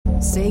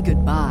Say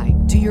goodbye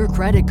to your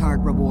credit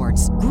card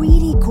rewards.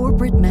 Greedy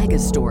corporate mega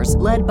stores,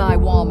 led by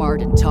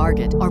Walmart and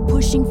Target, are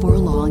pushing for a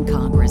law in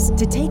Congress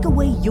to take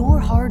away your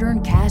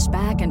hard-earned cash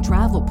back and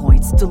travel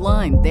points to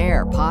line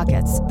their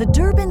pockets. The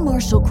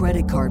Durbin-Marshall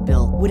credit card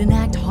bill would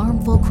enact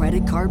harmful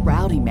credit card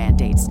routing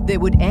mandates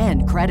that would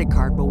end credit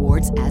card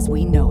rewards as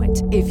we know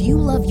it. If you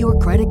love your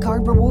credit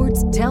card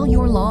rewards, tell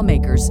your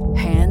lawmakers,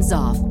 hands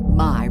off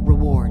my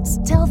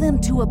rewards. Tell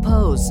them to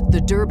oppose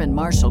the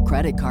Durbin-Marshall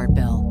credit card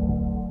bill.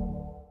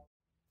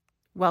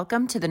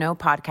 Welcome to the No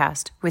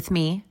Podcast with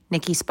me,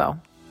 Nikki Spo.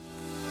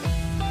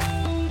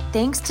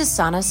 Thanks to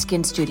Sana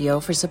Skin Studio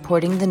for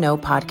supporting the No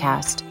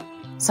Podcast.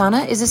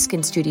 Sana is a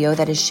skin studio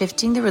that is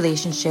shifting the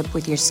relationship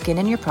with your skin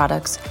and your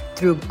products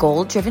through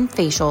goal-driven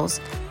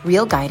facials,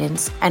 real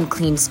guidance, and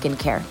clean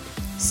skincare.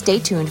 Stay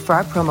tuned for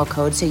our promo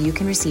code so you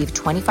can receive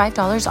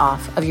 $25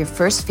 off of your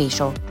first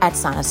facial at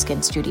Sana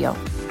Skin Studio.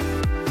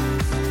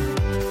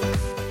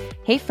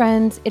 Hey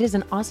friends, it is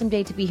an awesome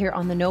day to be here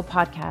on the No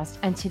Podcast,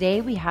 and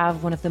today we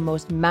have one of the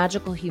most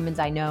magical humans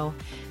I know,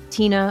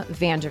 Tina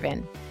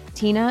Vanderven.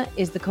 Tina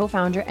is the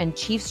co-founder and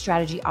chief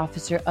strategy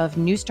officer of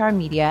Newstar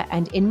Media,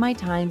 and in my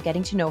time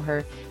getting to know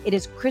her, it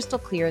is crystal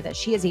clear that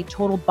she is a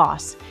total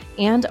boss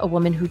and a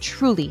woman who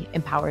truly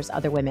empowers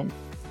other women.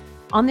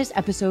 On this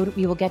episode,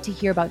 we will get to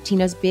hear about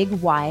Tina's big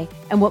why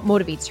and what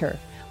motivates her,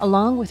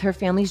 along with her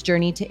family's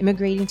journey to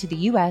immigrating to the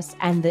US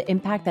and the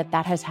impact that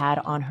that has had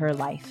on her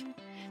life.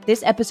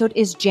 This episode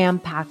is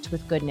jam-packed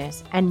with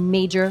goodness and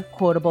major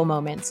quotable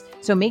moments,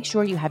 so make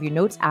sure you have your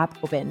notes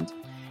app opened.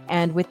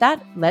 And with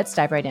that, let's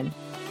dive right in.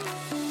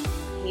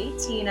 Hey,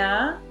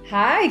 Tina.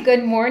 Hi,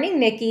 good morning,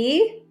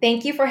 Nikki.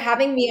 Thank you for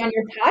having me on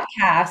your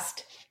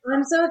podcast.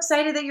 I'm so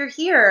excited that you're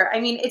here.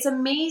 I mean, it's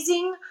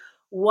amazing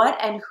what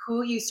and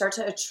who you start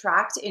to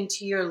attract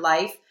into your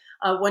life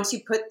once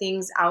you put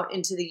things out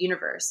into the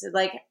universe.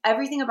 Like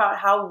everything about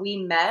how we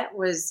met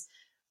was...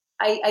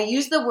 I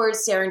use the word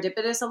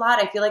serendipitous a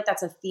lot. I feel like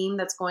that's a theme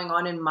that's going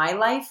on in my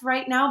life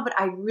right now, but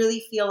I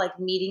really feel like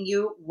meeting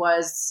you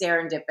was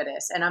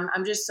serendipitous, and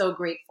I'm just so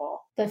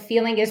grateful. The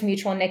feeling is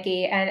mutual,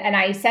 Nikki, and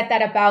I said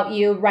that about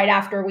you right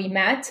after we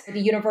met.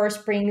 The universe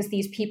brings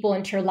these people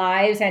into your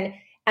lives, and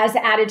as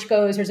the adage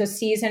goes, there's a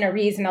season, a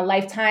reason, a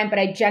lifetime, but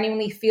I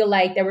genuinely feel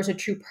like there was a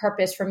true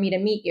purpose for me to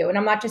meet you. And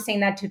I'm not just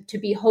saying that to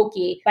be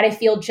hokey, but I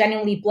feel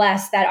genuinely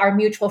blessed that our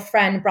mutual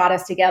friend brought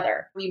us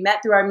together. We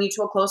met through our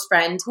mutual close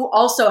friend who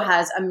also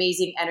has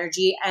amazing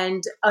energy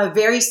and a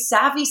very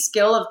savvy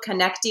skill of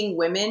connecting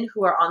women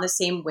who are on the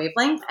same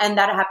wavelength. And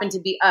that happened to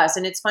be us.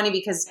 And it's funny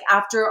because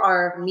after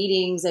our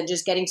meetings and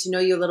just getting to know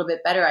you a little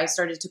bit better, I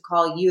started to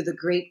call you the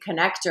great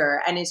connector.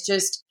 And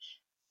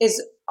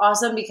it's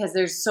awesome because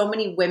there's so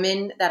many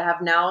women that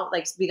have now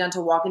like begun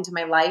to walk into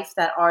my life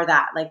that are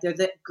that, like they're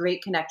the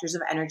great connectors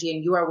of energy.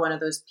 And you are one of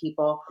those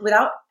people.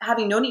 Without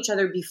having known each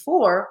other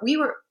before,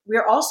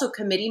 we're also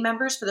committee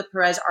members for the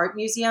Perez Art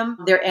Museum,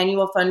 their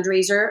annual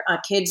fundraiser,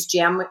 Kids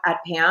Jam at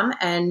Pam.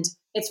 And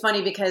it's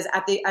funny because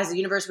as the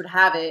universe would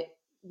have it,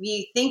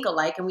 we think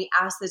alike and we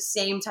ask the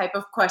same type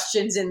of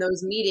questions in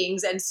those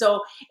meetings. And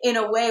so in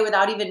a way,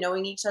 without even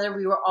knowing each other,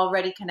 we were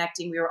already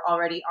connecting. We were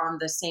already on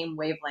the same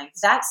wavelength.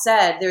 That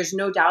said, there's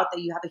no doubt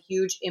that you have a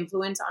huge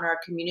influence on our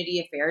community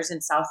affairs in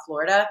South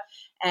Florida.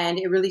 And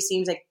it really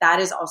seems like that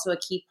is also a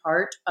key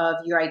part of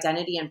your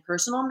identity and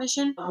personal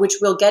mission, which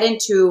we'll get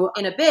into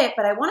in a bit.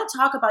 But I want to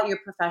talk about your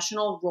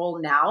professional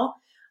role now.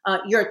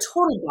 You're a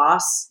total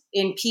boss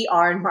in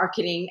PR and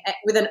marketing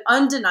with an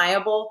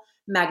undeniable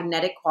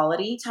magnetic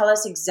quality. Tell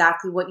us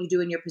exactly what you do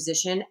in your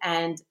position,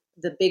 and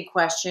the big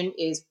question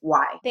is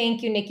why.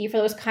 Thank you, Nikki, for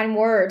those kind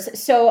words.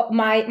 So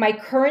my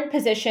current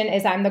position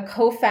is I'm the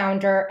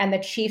co-founder and the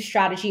chief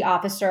strategy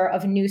officer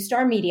of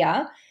Newstar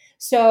Media.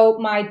 So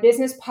my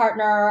business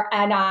partner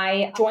and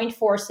I joined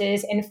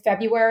forces in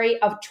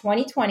February of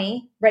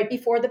 2020, right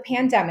before the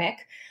pandemic,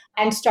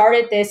 and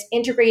started this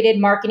integrated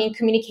marketing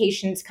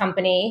communications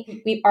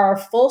company. We are a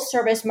full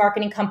service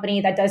marketing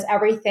company that does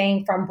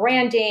everything from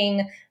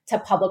branding to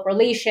public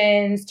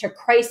relations, to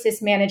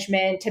crisis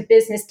management, to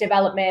business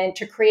development,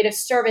 to creative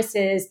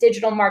services,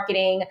 digital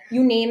marketing,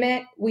 you name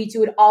it. We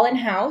do it all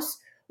in-house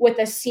with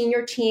a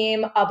senior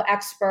team of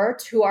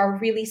experts who are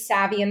really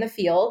savvy in the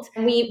field.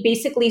 And we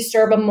basically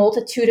serve a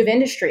multitude of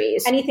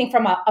industries, anything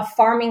from a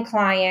farming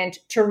client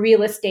to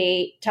real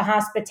estate, to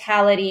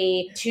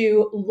hospitality,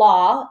 to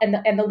law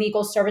and the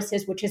legal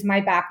services, which is my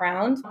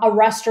background, a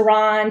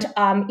restaurant,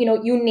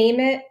 you name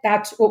it,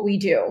 that's what we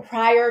do.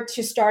 Prior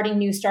to starting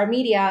Newstar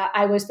Media,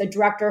 I was the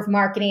director of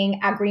marketing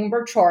at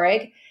Greenberg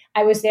Traurig.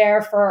 I was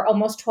there for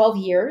almost 12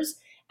 years.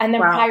 And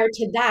then prior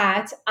to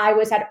that, I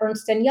was at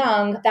Ernst &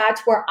 Young.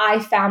 That's where I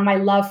found my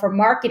love for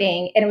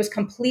marketing. And it was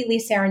completely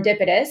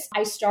serendipitous.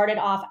 I started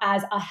off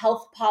as a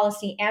health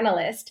policy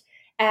analyst,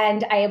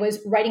 and I was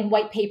writing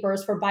white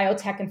papers for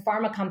biotech and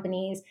pharma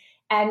companies.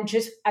 And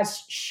just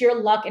as sheer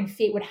luck and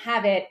fate would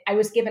have it, I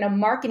was given a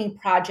marketing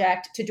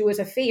project to do as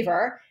a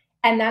favor.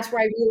 And that's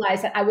where I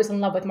realized that I was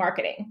in love with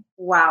marketing.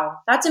 Wow.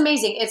 That's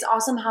amazing. It's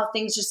awesome how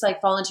things just like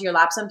fall into your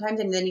lap sometimes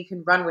and then you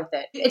can run with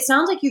it. It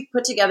sounds like you've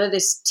put together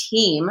this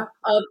team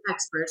of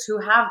experts who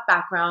have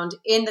background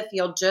in the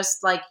field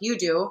just like you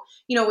do,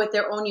 with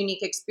their own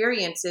unique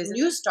experiences.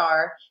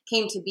 Newstar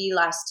came to be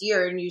last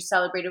year and you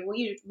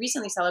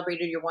recently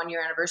celebrated your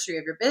 1-year anniversary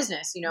of your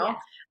business, Yes.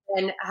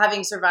 and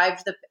having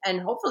survived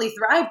and hopefully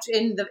thrived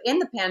in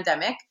the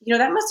pandemic,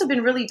 that must have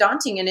been really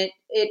daunting. And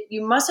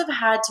you must have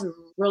had to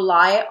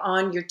rely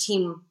on your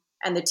team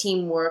and the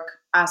teamwork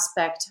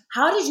aspect.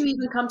 How did you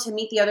even come to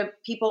meet the other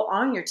people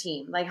on your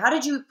team? Like, how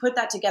did you put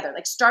that together?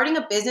 Like, starting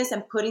a business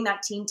and putting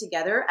that team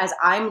together, as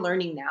I'm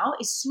learning now,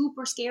 is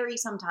super scary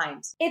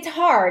sometimes. It's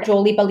hard.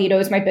 Jolie Bolito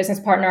is my business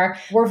partner.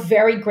 We're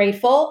very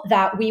grateful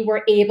that we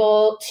were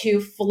able to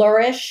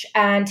flourish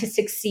and to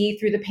succeed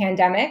through the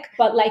pandemic.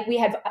 But like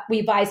we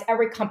advise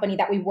every company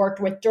that we worked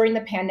with during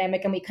the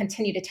pandemic, and we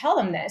continue to tell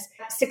them this,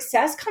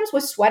 success comes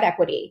with sweat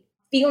equity.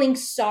 Feeling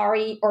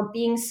sorry or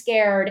being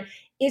scared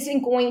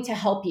isn't going to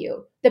help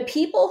you. The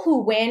people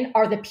who win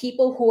are the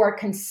people who are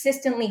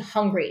consistently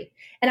hungry.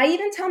 And I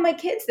even tell my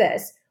kids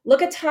this.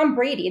 Look at Tom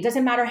Brady. It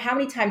doesn't matter how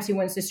many times he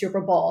wins the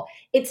Super Bowl.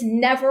 It's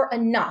never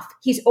enough.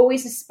 He's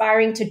always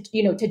aspiring to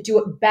do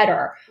it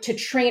better, to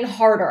train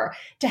harder,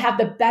 to have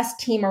the best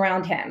team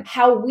around him.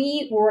 How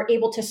we were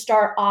able to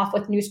start off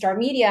with Newstar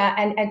Media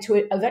and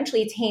to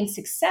eventually attain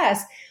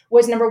success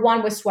was, number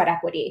one, was sweat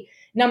equity.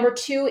 Number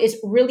two is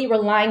really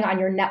relying on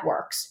your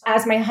networks.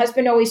 As my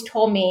husband always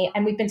told me,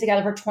 and we've been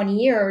together for 20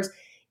 years,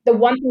 the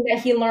one thing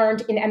that he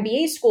learned in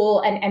MBA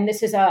school, and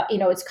this is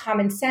it's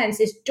common sense,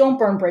 is don't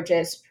burn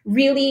bridges.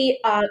 Really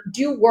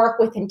do work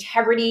with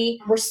integrity,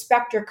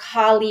 respect your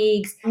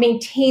colleagues,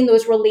 maintain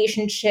those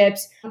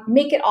relationships,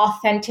 make it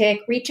authentic,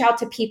 reach out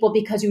to people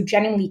because you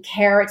genuinely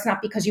care. It's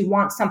not because you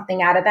want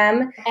something out of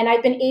them. And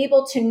I've been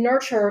able to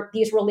nurture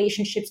these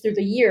relationships through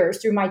the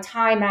years, through my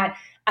time at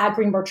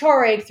Greenberg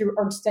Traurig, through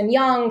Ernst &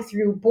 Young,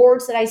 through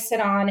boards that I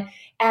sit on,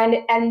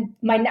 and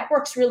my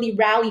networks really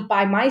rally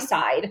by my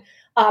side.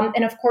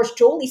 And of course,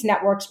 Jolie's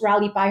networks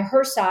rallied by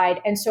her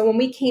side. And so when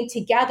we came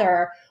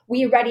together,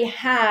 we already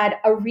had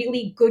a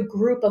really good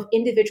group of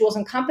individuals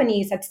and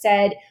companies that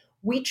said,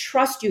 we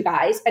trust you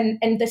guys. And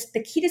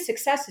the key to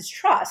success is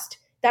trust.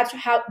 That's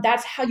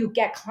how you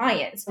get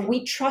clients.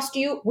 We trust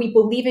you. We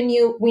believe in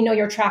you. We know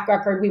your track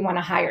record. We want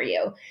to hire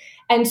you.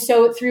 And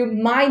so through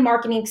my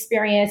marketing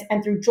experience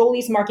and through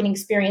Jolie's marketing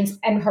experience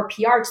and her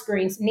PR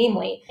experience,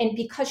 namely, and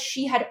because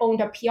she had owned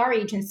a PR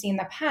agency in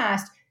the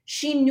past,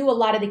 she knew a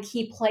lot of the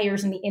key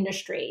players in the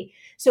industry.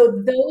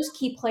 So those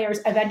key players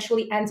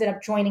eventually ended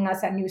up joining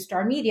us at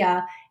Newstar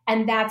Media.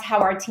 And that's how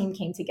our team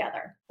came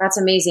together. That's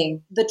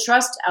amazing. The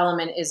trust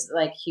element is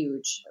like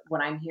huge.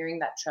 When I'm hearing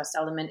that trust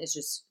element is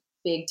just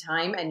big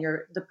time. And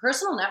the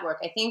personal network,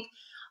 I think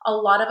a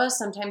lot of us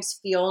sometimes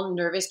feel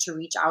nervous to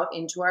reach out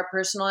into our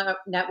personal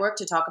network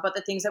to talk about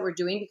the things that we're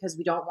doing because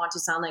we don't want to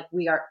sound like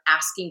we are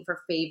asking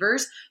for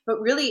favors.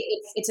 But really,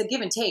 it's a give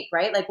and take,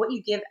 right? Like what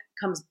you give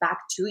comes back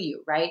to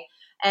you, right?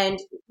 And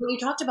when you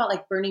talked about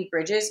like burning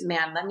bridges,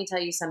 man, let me tell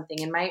you something.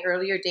 In my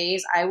earlier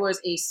days, I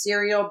was a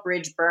serial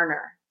bridge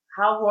burner.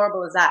 How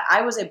horrible is that?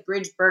 I was a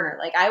bridge burner.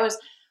 Like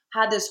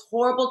had this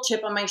horrible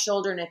chip on my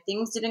shoulder, and if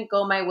things didn't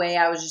go my way,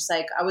 I was just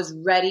like, I was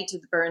ready to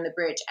burn the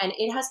bridge. And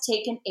it has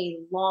taken a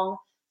long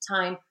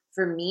time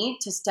for me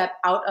to step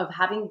out of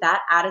having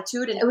that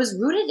attitude. And it was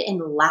rooted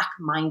in lack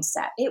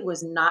mindset. It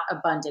was not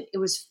abundant. It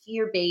was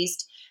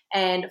fear-based.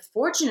 And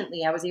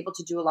fortunately, I was able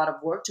to do a lot of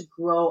work to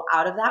grow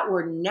out of that,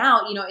 where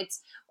now,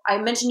 I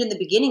mentioned in the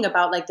beginning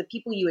about like the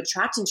people you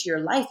attract into your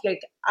life.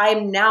 Like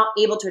I'm now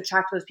able to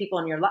attract those people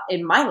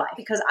in my life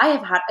because I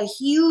have had a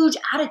huge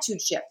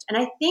attitude shift. And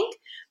I think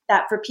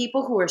that for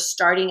people who are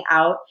starting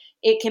out,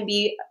 it can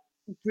be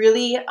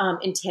really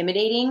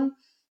intimidating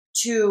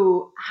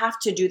to have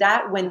to do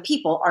that when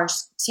people are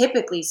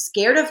typically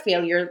scared of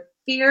failure,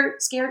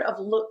 scared of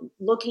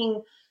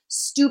looking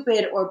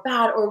stupid or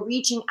bad or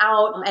reaching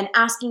out and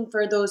asking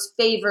for those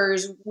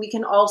favors. We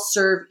can all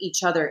serve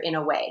each other in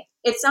a way.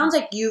 It sounds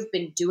like you've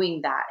been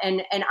doing that.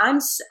 And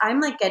I'm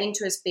like getting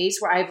to a space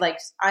where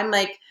I'm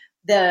like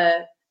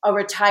a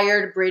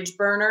retired bridge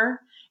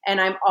burner, and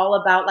I'm all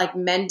about like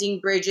mending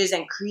bridges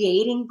and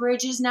creating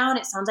bridges now. And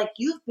it sounds like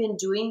you've been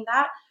doing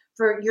that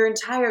for your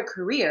entire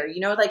career.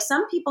 Like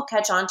some people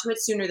catch on to it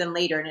sooner than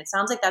later. And it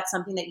sounds like that's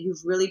something that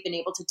you've really been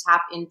able to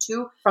tap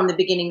into from the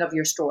beginning of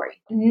your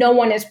story. No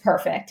one is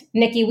perfect.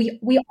 Nikki,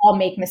 we all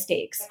make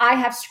mistakes. I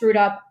have screwed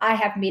up. I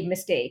have made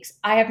mistakes.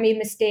 I have made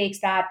mistakes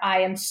that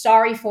I am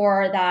sorry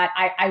for, that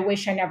I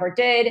wish I never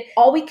did.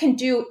 All we can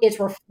do is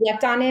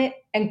reflect on it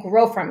and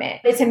grow from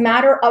it. It's a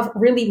matter of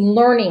really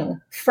learning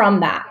from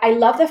that. I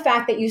love the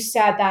fact that you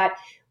said that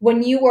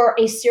when you were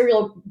a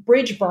serial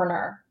bridge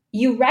burner,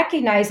 you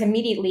recognize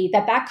immediately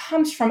that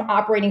comes from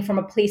operating from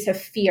a place of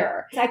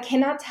fear. I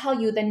cannot tell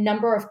you the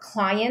number of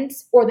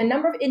clients or the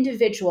number of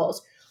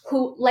individuals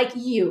who, like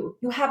you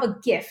have a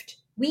gift.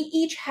 We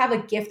each have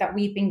a gift that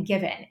we've been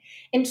given.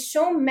 And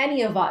so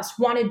many of us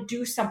want to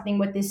do something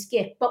with this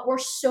gift, but we're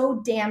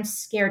so damn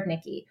scared,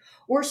 Nikki.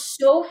 We're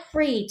so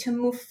afraid to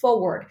move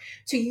forward,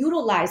 to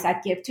utilize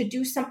that gift, to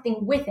do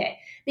something with it,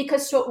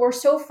 because we're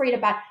so afraid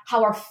about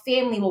how our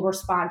family will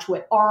respond to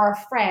it, or our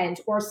friends,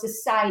 or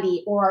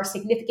society, or our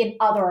significant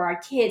other, or our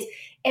kids.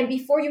 And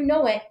before you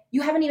know it,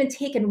 you haven't even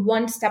taken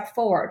one step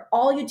forward.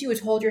 All you do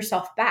is hold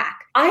yourself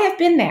back. I have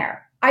been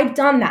there. I've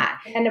done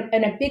that. And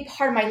a big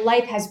part of my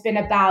life has been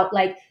about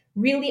like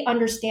really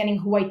understanding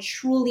who I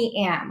truly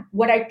am,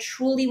 what I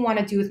truly want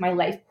to do with my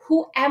life.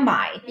 Who am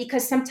I?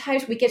 Because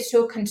sometimes we get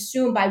so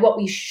consumed by what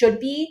we should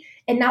be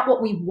and not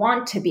what we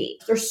want to be.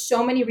 There's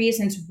so many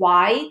reasons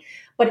why,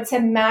 but it's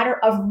a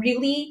matter of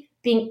really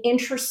being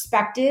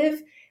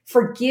introspective,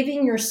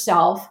 forgiving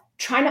yourself,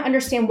 trying to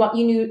understand what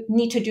you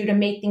need to do to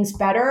make things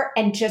better,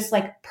 and just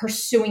like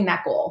pursuing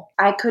that goal.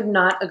 I could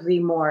not agree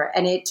more.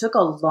 And it took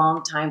a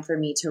long time for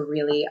me to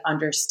really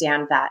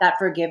understand that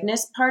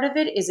forgiveness part of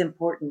it is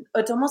important.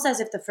 It's almost as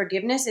if the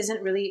forgiveness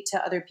isn't really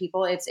to other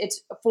people.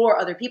 It's for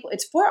other people.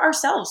 It's for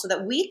ourselves so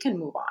that we can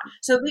move on.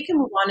 So we can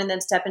move on and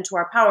then step into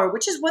our power,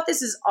 which is what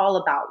this is all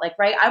about. Like,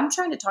 right? I'm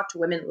trying to talk to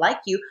women like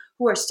you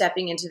who are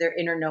stepping into their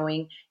inner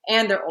knowing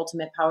and their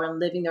ultimate power and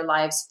living their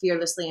lives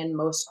fearlessly and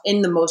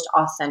in the most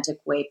authentic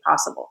way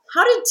possible.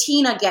 How did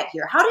Tina get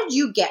here? How did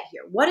you get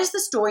here? What is the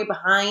story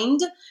behind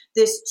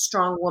this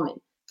strong woman?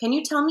 Can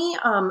you tell me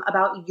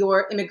about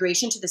your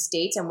immigration to the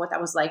States and what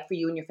that was like for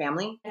you and your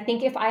family? I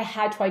think if I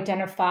had to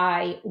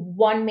identify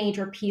one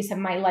major piece of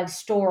my life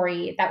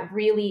story that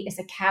really is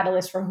a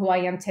catalyst for who I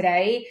am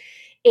today,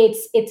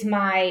 it's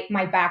my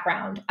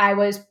background. I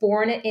was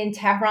born in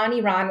Tehran,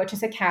 Iran, which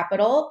is the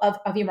capital of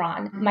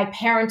Iran. My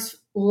parents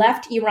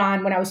left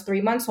Iran when I was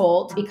 3 months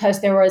old because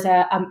there was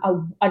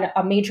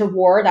a major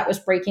war that was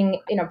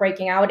breaking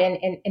out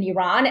in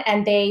Iran,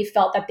 and they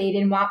felt that they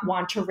didn't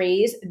want to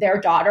raise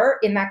their daughter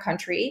in that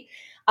country.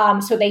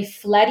 So they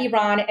fled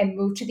Iran and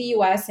moved to the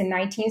US in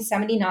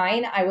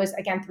 1979. I was,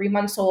 again, 3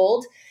 months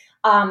old.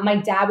 My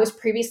dad was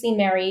previously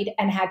married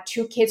and had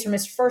 2 kids from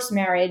his first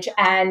marriage.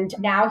 And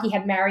now he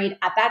had married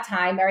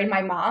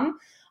my mom,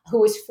 who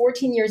was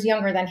 14 years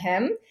younger than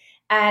him,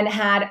 and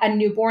had a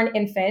newborn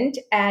infant,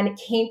 and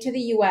came to the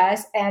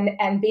US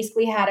and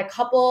basically had a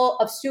couple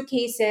of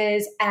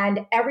suitcases,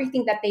 and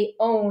everything that they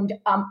owned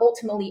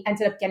ultimately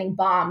ended up getting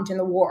bombed in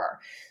the war.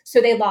 So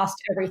they lost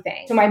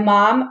everything. So my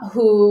mom,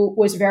 who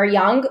was very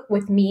young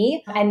with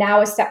me and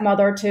now a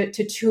stepmother to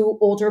 2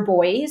 older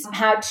boys,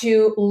 had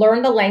to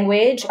learn the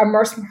language,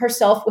 immerse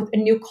herself with a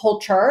new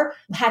culture,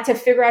 had to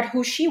figure out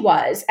who she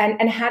was,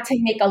 and had to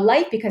make a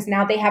life, because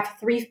now they have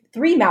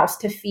three mouths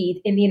to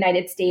feed in the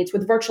United States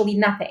with virtually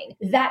nothing.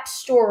 That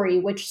story,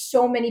 which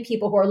so many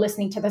people who are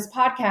listening to this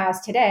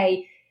podcast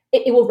today,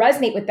 it will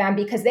resonate with them,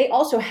 because they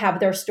also have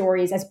their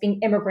stories as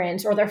being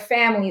immigrants, or their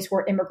families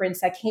were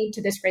immigrants that came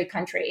to this great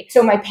country.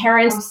 So my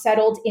parents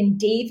settled in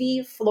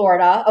Davie,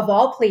 Florida, of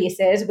all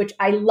places, which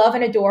I love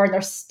and adore. And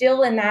they're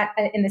still in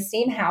the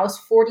same house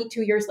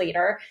 42 years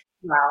later.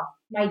 Wow.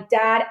 My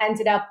dad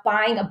ended up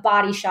buying a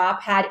body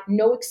shop, had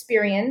no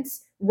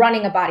experience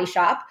running a body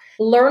shop,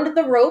 learned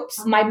the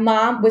ropes. My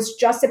mom was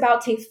just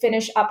about to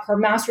finish up her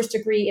master's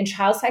degree in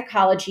child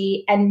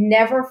psychology and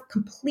never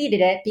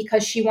completed it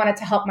because she wanted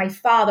to help my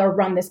father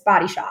run this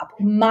body shop.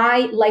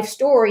 My life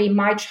story,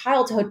 my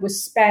childhood,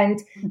 was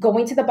spent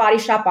going to the body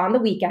shop on the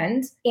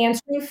weekends,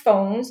 answering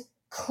phones,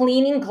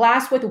 cleaning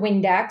glass with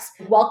Windex,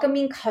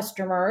 welcoming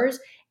customers,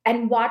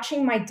 and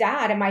watching my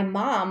dad and my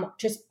mom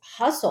just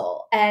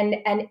hustle and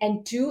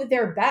do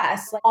their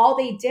best. Like, all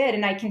they did,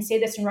 and I can say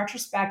this in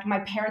retrospect, my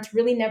parents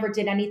really never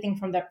did anything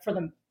for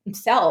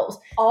themselves.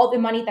 All the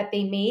money that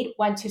they made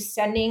went to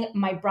sending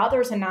my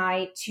brothers and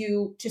I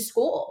to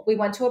school. We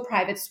went to a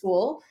private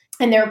school.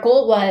 And their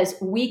goal was,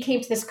 we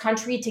came to this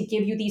country to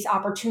give you these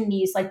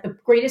opportunities. Like, the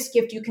greatest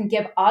gift you can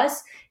give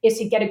us is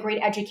to get a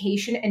great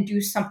education and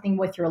do something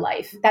with your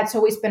life. That's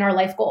always been our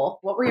life goal.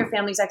 What were your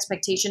family's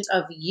expectations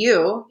of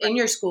you in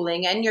your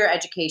schooling and your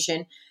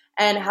education?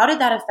 And how did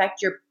that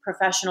affect your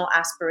professional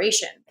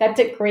aspiration?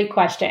 That's a great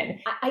question.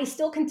 I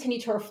still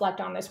continue to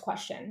reflect on this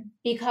question,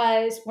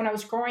 because when I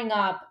was growing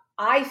up,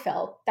 I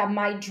felt that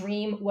my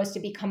dream was to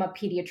become a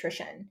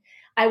pediatrician.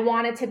 I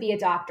wanted to be a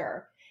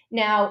doctor.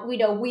 Now,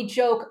 we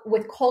joke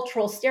with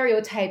cultural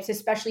stereotypes,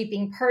 especially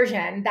being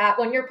Persian, that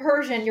when you're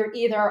Persian, you're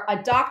either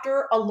a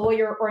doctor, a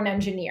lawyer, or an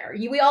engineer.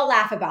 We all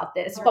laugh about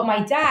this. But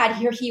my dad,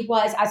 here he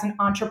was as an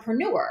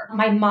entrepreneur.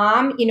 My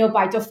mom,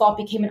 by default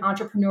became an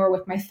entrepreneur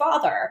with my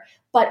father.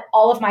 But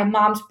all of my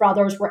mom's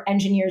brothers were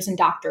engineers and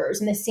doctors,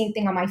 and the same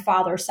thing on my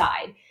father's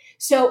side.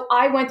 So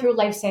I went through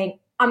life saying,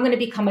 I'm going to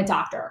become a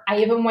doctor. I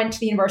even went to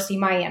the University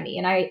of Miami,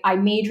 and I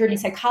majored in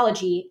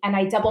psychology, and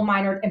I double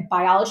minored in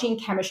biology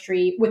and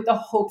chemistry with the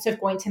hopes of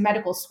going to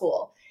medical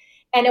school.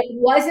 And it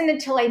wasn't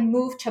until I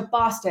moved to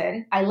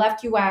Boston, I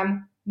left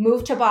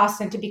moved to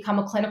Boston to become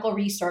a clinical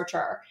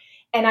researcher.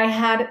 And I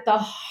had the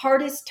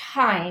hardest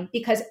time,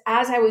 because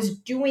as I was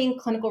doing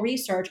clinical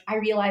research, I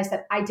realized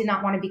that I did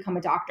not want to become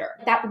a doctor.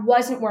 That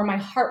wasn't where my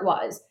heart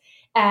was.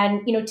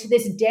 And, to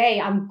this day,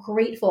 I'm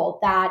grateful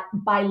that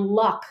by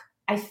luck,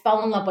 I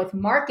fell in love with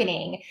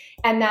marketing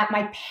and that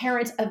my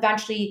parents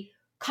eventually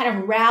kind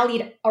of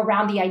rallied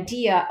around the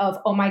idea of,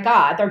 oh my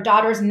God, their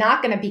daughter's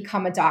not going to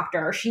become a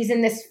doctor. She's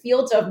in this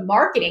field of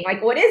marketing.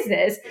 Like, what is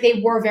this?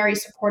 They were very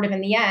supportive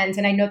in the end.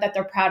 And I know that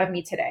they're proud of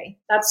me today.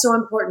 That's so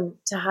important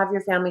to have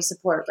your family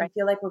support. Right? I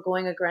feel like we're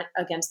going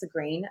against the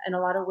grain in a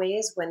lot of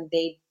ways when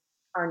they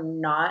are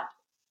not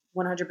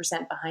 100%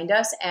 behind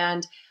us.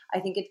 And I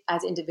think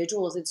as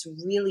individuals, it's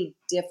really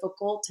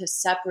difficult to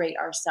separate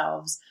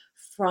ourselves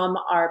from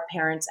our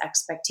parents'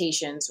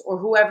 expectations or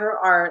whoever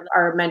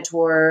our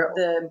mentor,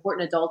 the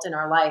important adult in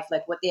our life,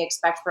 like what they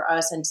expect for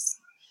us, and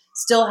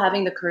still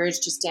having the courage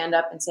to stand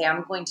up and say,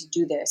 I'm going to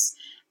do this,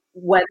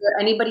 whether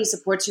anybody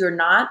supports you or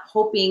not,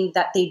 hoping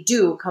that they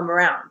do come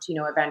around,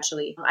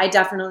 eventually. I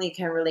definitely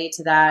can relate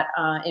to that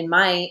in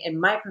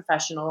my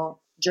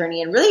professional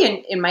journey and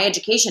really in my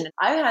education.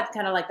 I had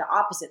kind of like the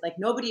opposite. Like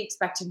nobody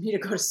expected me to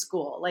go to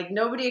school. Like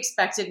nobody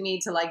expected me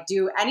to like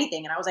do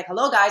anything. And I was like,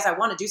 hello guys, I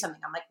want to do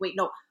something. I'm like, wait,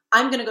 no,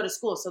 I'm going to go to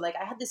school. So like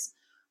I had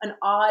an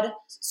odd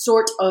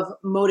sort of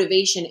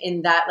motivation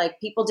in that like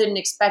people didn't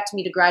expect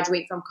me to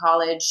graduate from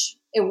college.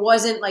 It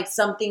wasn't like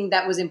something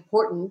that was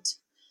important.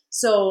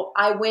 So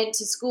I went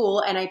to school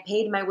and I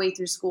paid my way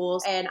through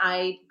school and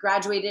I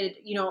graduated,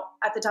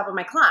 at the top of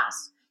my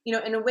class.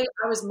 In a way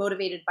I was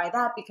motivated by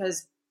that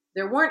because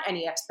there weren't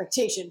any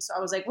expectations. So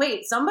I was like,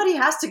 wait, somebody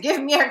has to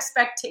give me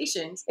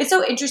expectations. It's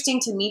so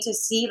interesting to me to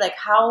see like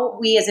how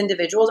we as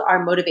individuals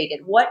are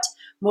motivated. What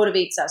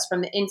motivates us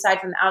from the inside,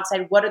 from the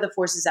outside? What are the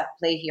forces at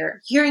play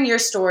here? Hearing your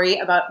story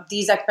about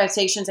these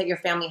expectations that your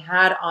family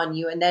had on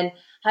you and then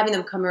having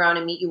them come around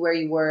and meet you where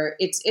you were,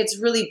 it's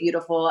really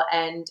beautiful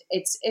and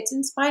it's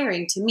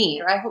inspiring to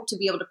me. I hope to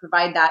be able to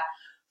provide that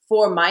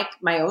for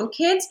my own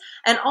kids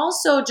and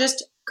also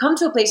just come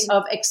to a place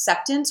of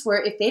acceptance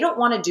where if they don't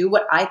want to do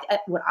what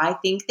I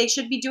think they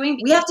should be doing,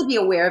 we have to be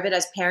aware of it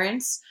as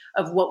parents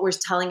of what we're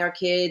telling our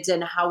kids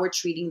and how we're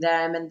treating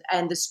them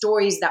and the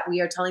stories that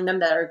we are telling them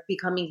that are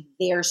becoming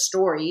their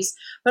stories.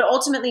 But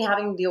ultimately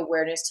having the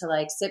awareness to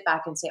like sit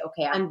back and say,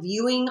 okay, I'm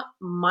viewing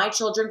my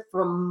children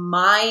from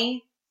my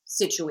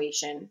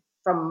situation,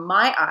 from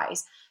my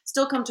eyes,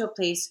 still come to a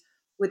place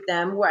with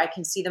them where I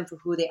can see them for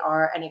who they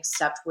are and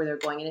accept where they're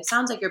going. And it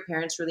sounds like your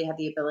parents really had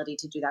the ability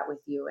to do that with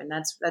you. And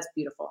that's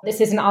beautiful.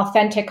 This is an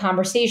authentic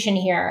conversation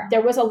here.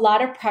 There was a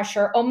lot of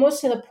pressure,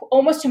 almost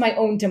to my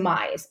own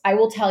demise. I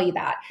will tell you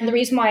that. And the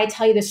reason why I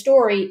tell you the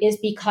story is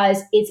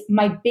because it's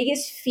my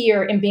biggest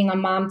fear in being a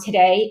mom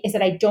today is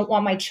that I don't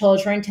want my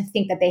children to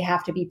think that they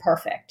have to be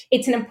perfect.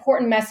 It's an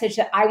important message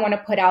that I want to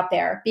put out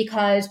there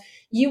because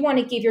you want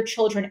to give your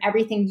children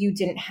everything you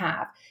didn't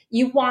have.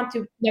 You want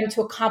them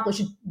to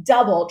accomplish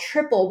double,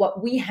 triple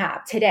what we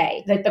have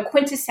today, the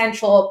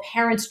quintessential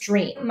parent's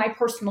dream. My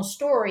personal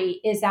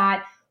story is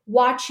that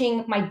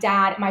watching my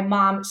dad and my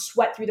mom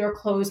sweat through their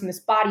clothes in this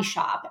body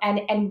shop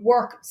and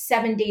work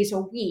 7 days a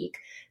week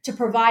to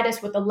provide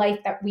us with the life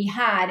that we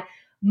had,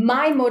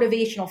 my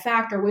motivational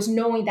factor was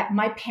knowing that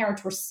my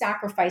parents were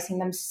sacrificing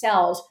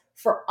themselves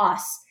for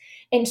us.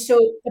 And so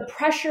the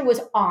pressure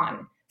was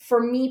on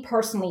for me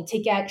personally to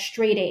get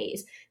straight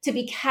A's, to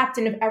be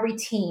captain of every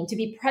team, to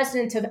be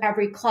president of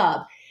every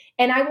club.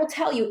 And I will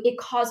tell you, it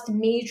caused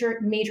major,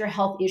 major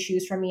health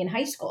issues for me in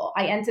high school.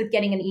 I ended up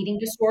getting an eating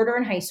disorder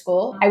in high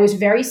school. I was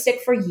very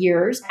sick for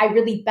years. I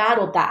really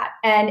battled that.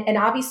 And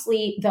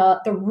obviously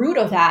the root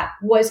of that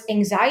was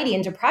anxiety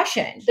and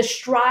depression, the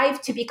strive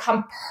to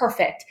become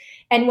perfect.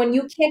 And when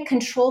you can't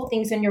control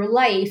things in your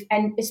life,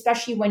 and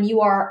especially when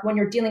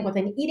you're dealing with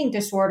an eating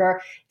disorder,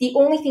 the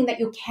only thing that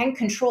you can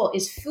control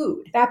is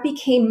food. That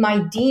became my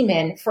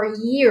demon for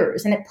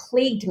years and it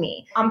plagued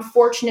me. I'm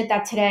fortunate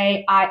that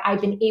today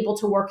I've been able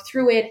to work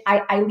through it.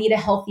 I lead a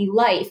healthy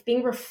life,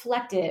 being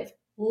reflective,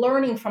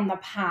 learning from the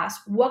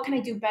past. What can I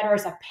do better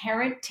as a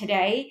parent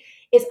today?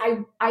 Is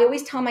I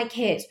always tell my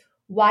kids,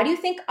 why do you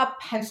think a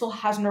pencil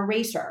has an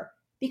eraser?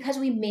 Because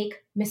we make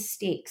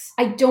mistakes.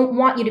 I don't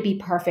want you to be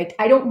perfect.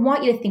 I don't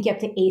want you to think you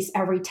have to ace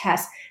every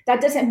test. That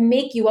doesn't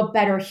make you a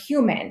better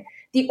human.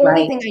 The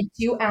only thing I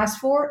do ask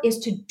for is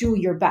to do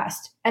your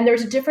best. And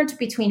there's a difference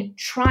between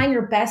trying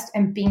your best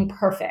and being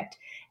perfect.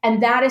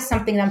 And that is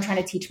something that I'm trying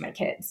to teach my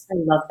kids. I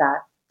love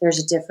that. There's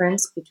a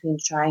difference between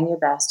trying your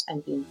best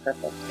and being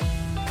perfect.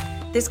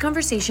 This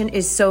conversation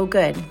is so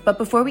good, but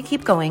before we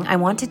keep going, I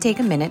want to take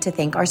a minute to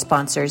thank our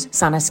sponsors,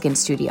 Sana Skin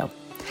Studio.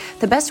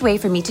 The best way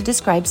for me to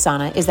describe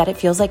Sana is that it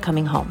feels like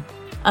coming home.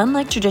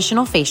 Unlike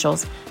traditional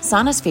facials,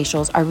 Sana's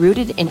facials are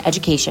rooted in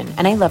education,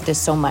 and I love this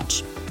so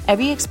much.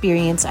 Every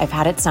experience I've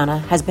had at Sana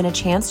has been a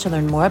chance to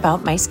learn more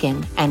about my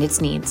skin and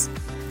its needs.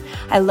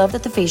 I love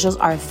that the facials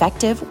are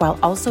effective while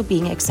also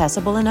being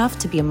accessible enough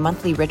to be a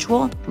monthly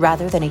ritual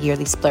rather than a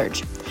yearly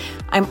splurge.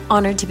 I'm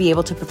honored to be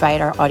able to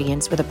provide our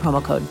audience with a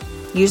promo code.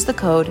 Use the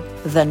code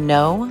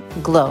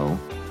THEKNOGLOW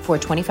for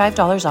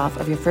 $25 off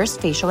of your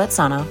first facial at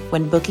Sana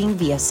when booking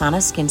via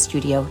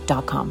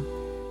sanaskinstudio.com.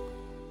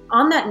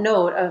 On that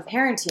note of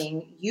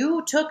parenting,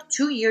 you took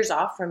 2 years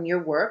off from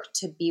your work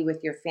to be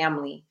with your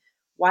family.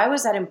 Why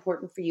was that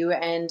important for you?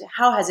 And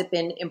how has it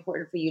been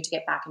important for you to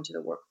get back into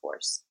the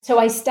workforce? So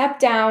I stepped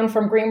down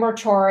from Greenberg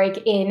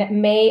Traurig in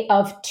May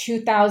of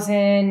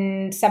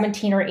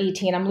 2017 or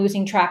 18. I'm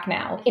losing track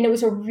now. And it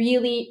was a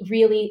really,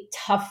 really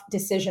tough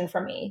decision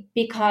for me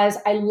because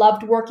I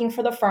loved working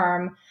for the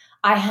firm.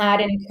 I had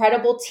an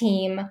incredible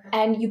team,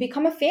 and you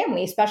become a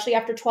family, especially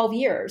after 12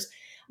 years.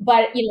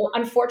 But,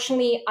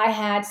 unfortunately, I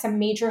had some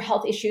major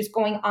health issues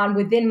going on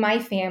within my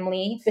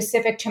family,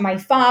 specific to my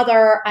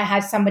father. I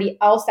had somebody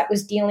else that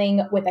was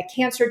dealing with a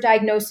cancer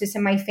diagnosis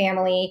in my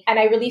family. And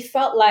I really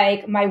felt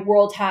like my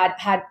world had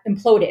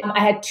imploded. I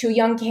had 2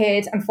 young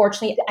kids.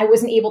 Unfortunately, I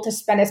wasn't able to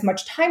spend as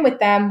much time with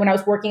them when I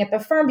was working at the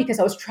firm because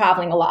I was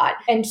traveling a lot.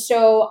 And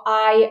so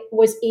I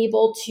was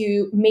able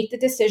to make the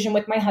decision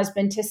with my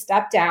husband to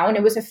step down.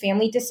 It was a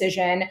family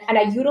decision. And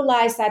I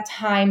utilized that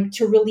time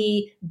to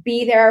really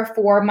be there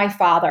for my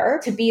father,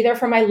 to be there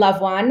for my loved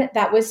one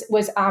that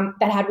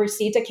that had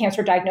received a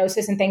cancer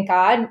diagnosis, and thank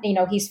God,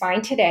 he's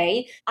fine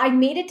today. I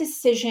made a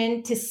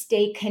decision to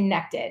stay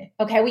connected.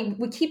 Okay,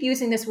 we keep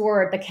using this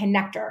word, the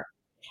connector.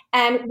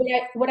 And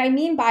what I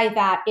mean by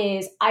that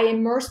is I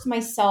immersed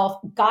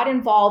myself, got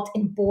involved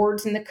in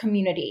boards in the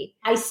community.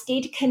 I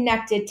stayed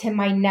connected to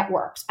my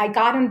networks. I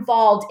got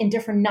involved in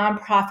different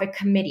nonprofit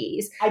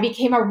committees. I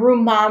became a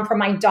room mom for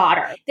my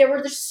daughter. There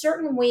were just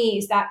certain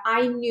ways that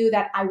I knew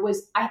that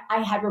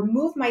I had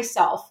removed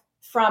myself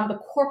from the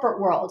corporate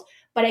world,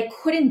 but I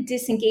couldn't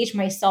disengage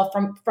myself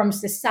from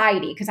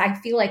society because I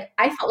felt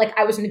like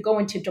I was going to go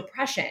into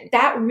depression.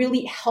 That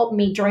really helped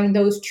me during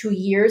those 2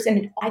 years.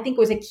 And I think it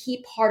was a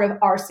key part of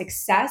our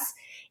success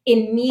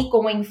in me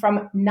going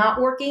from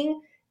not working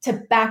to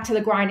back to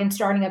the grind and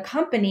starting a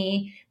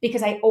company,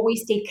 because I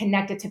always stayed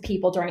connected to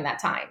people during that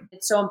time.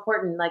 It's so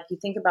important. Like, you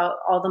think about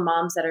all the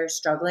moms that are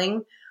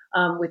struggling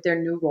with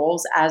their new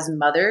roles as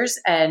mothers.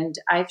 And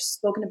I've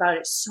spoken about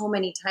it so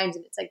many times.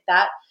 And it's like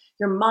that.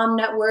 Your mom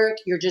network,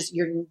 your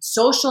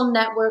social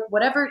network,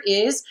 whatever it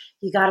is,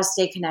 you got to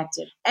stay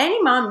connected.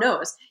 Any mom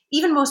knows,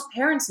 even most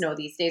parents know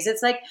these days.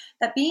 It's like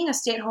that being a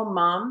stay-at-home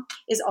mom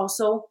is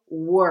also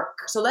work.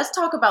 So let's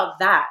talk about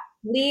that.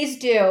 Please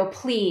do,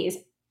 please.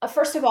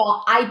 First of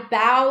all, I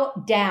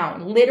bow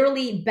down,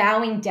 literally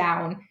bowing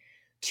down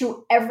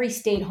to every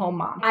stay-at-home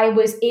mom. I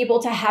was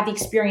able to have the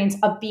experience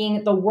of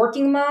being the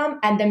working mom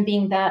and then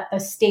being the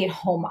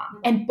stay-at-home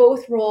mom. And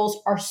both roles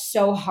are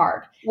so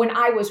hard. When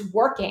I was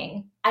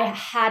working, I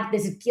had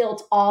this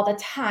guilt all the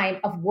time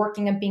of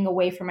working and being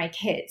away from my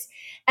kids.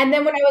 And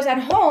then when I was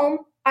at home,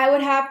 I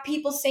would have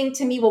people saying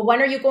to me, well,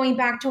 when are you going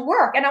back to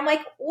work? And I'm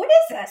like, what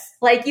is this?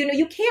 Like,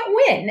 you can't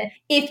win.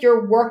 If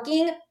you're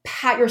working,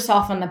 pat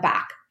yourself on the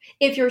back.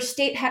 If you're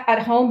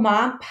stay-at-home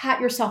mom, pat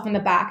yourself on the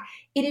back.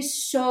 It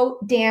is so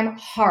damn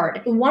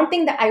hard. One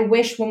thing that I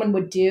wish women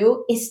would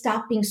do is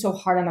stop being so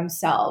hard on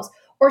themselves,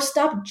 or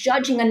stop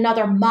judging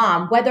another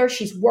mom, whether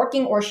she's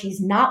working or she's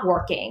not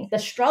working. The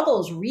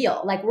struggle is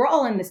real. Like, we're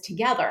all in this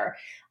together.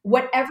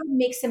 Whatever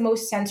makes the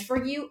most sense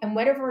for you and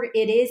whatever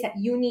it is that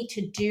you need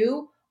to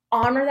do,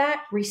 honor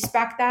that,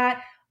 respect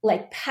that,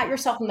 like pat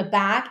yourself on the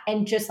back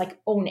and just like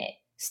own it.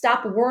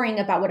 Stop worrying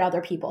about what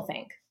other people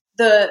think.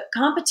 The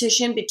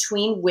competition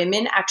between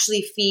women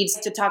actually feeds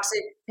to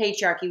toxic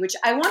patriarchy, which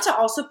I want to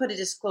also put a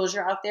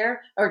disclosure out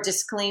there, or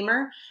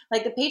disclaimer.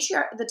 Like,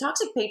 the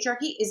toxic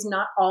patriarchy is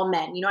not all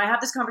men. I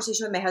have this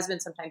conversation with my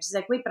husband sometimes. He's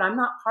like, wait, but I'm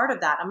not part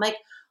of that. I'm like,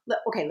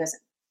 okay,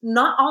 listen,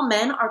 not all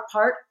men are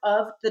part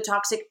of the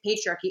toxic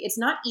patriarchy. It's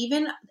not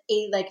even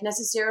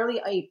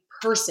necessarily a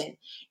person.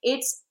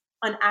 It's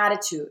an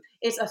attitude.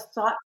 It's a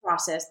thought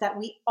process that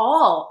we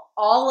all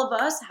of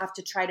us have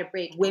to try to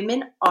break.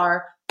 Women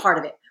are part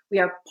of it. We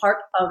are part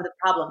of the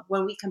problem.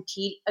 When we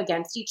compete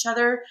against each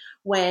other,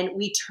 when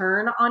we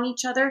turn on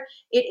each other,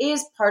 it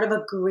is part of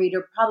a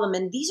greater problem.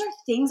 And these are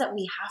things that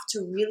we have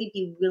to really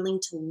be willing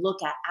to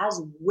look at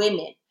as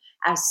women,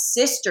 as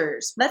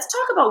sisters. Let's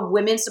talk about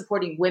women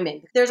supporting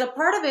women. There's a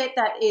part of it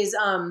that is,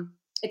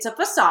 it's a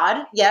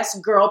facade. Yes,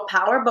 girl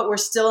power, but we're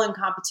still in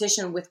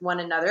competition with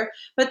one another.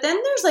 But then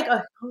there's like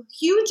a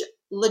huge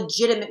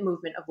legitimate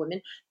movement of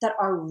women that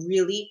are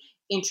really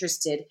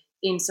interested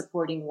in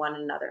supporting one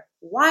another.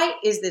 Why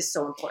is this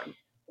so important?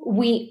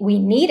 We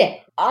need it.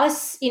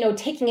 Us,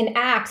 taking an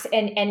axe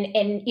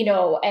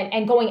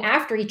and going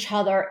after each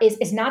other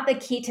is not the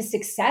key to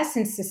success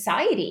in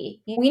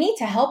society. We need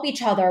to help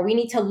each other. We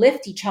need to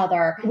lift each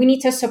other. We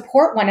need to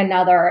support one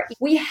another.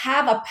 We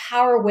have a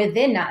power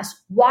within us.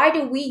 Why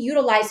do we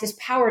utilize this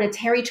power to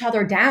tear each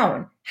other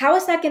down? How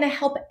is that going to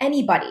help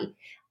anybody?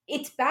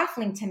 It's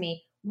baffling to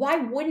me. Why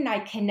wouldn't I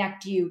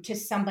connect you to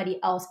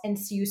somebody else and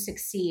see you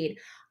succeed?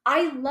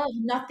 I love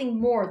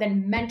nothing more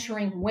than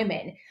mentoring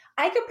women.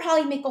 I could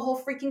probably make a whole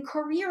freaking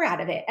career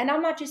out of it. And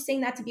I'm not just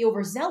saying that to be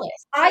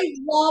overzealous. I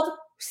love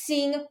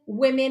seeing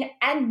women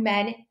and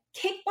men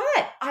kick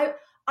butt.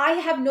 I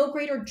have no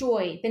greater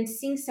joy than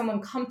seeing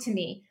someone come to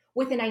me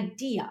with an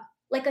idea,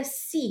 like a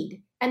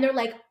seed. And they're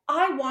like,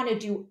 I want to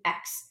do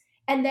X.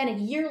 And then a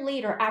year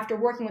later, after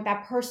working with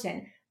that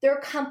person,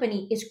 their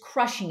company is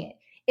crushing it.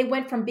 It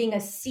went from being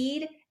a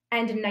seed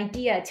and an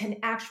idea to an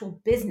actual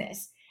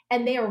business.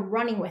 and they are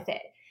running with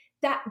it.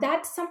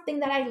 That's something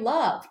that I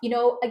love.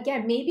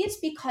 Again, maybe it's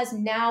because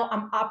now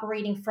I'm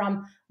operating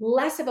from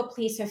less of a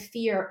place of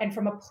fear and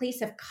from a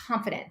place of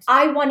confidence.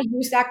 I want to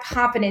use that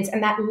confidence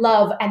and that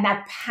love and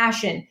that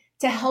passion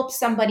to help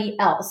somebody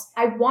else.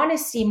 I want to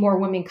see more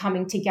women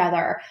coming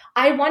together.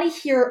 I want to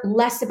hear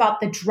less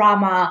about the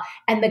drama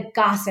and the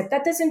gossip.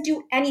 That doesn't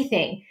do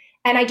anything.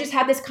 And I just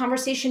had this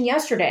conversation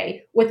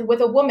yesterday with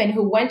a woman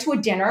who went to a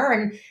dinner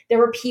and there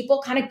were people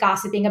kind of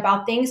gossiping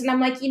about things. And I'm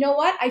like, you know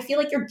what? I feel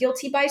like you're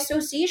guilty by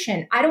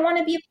association. I don't want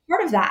to be a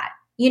part of that.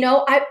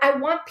 I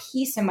want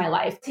peace in my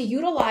life. To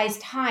utilize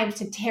time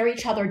to tear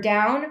each other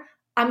down,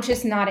 I'm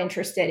just not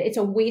interested. It's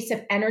a waste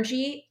of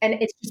energy and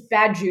it's just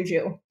bad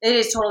juju. It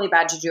is totally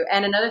bad juju.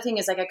 And another thing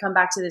is I come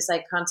back to this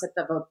concept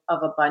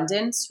of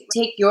abundance.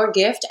 Take your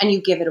gift and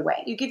you give it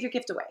away. You give your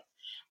gift away.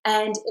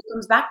 And it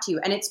comes back to you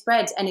and it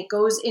spreads and it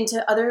goes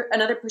into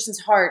another person's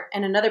heart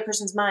and another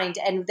person's mind.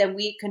 And then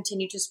we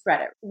continue to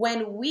spread it.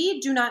 When we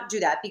do not do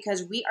that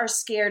because we are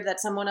scared that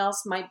someone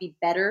else might be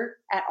better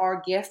at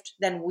our gift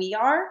than we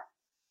are,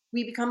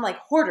 we become like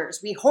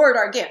hoarders. We hoard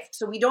our gift.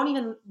 So we don't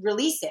even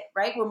release it,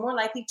 right? We're more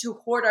likely to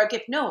hoard our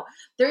gift. No,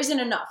 there isn't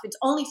enough. It's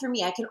only for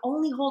me. I can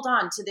only hold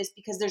on to this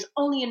because there's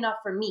only enough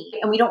for me.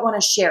 And we don't want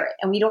to share it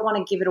and we don't want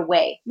to give it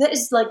away. That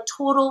is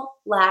total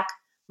lack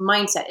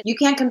mindset. You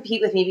can't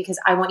compete with me because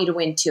I want you to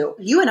win too.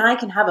 You and I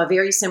can have a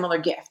very similar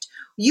gift.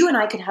 You and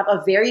I can have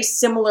a very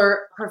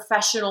similar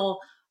professional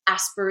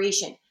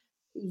aspiration.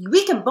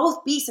 We can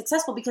both be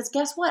successful because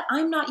guess what?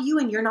 I'm not you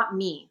and you're not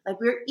me.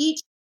 We're each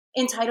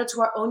entitled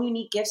to our own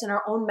unique gifts and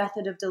our own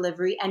method of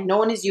delivery, and no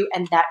one is you,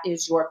 and that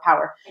is your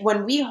power.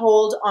 When we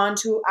hold on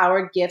to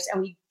our gifts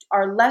and we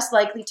are less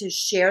likely to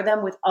share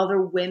them with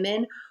other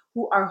women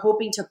who are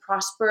hoping to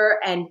prosper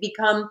and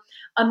become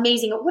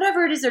amazing at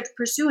whatever it is they're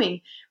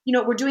pursuing,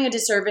 we're doing a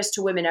disservice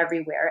to women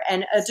everywhere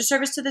and a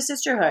disservice to the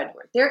sisterhood.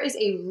 There is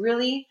a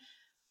really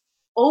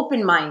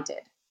open-minded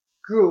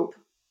group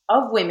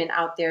of women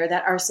out there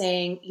that are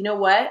saying, you know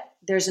what?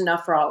 There's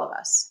enough for all of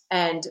us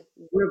and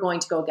we're going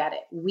to go get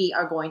it. We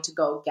are going to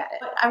go get it.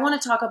 But I want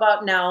to talk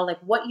about now,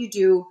 what you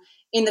do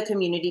in the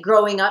community.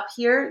 Growing up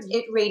here,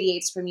 it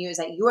radiates from you is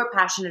that you are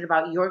passionate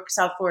about your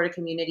South Florida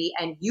community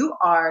and you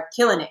are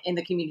killing it in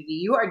the community.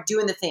 You are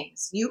doing the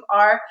things. You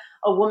are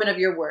a woman of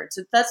your word.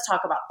 So let's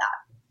talk about that.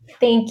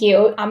 Thank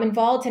you. I'm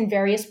involved in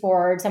various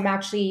boards. I'm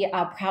actually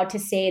proud to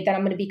say that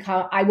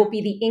I will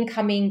be the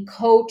incoming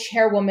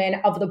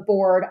co-chairwoman of the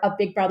board of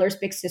Big Brothers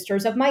Big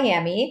Sisters of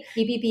Miami.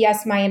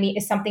 BBBS Miami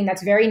is something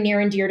that's very near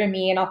and dear to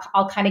me, and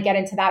I'll kind of get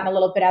into that in a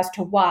little bit as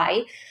to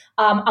why.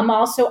 I'm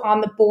also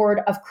on the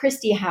board of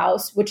Christie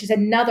House, which is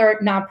another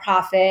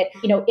nonprofit,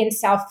 in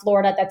South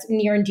Florida that's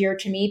near and dear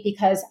to me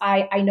because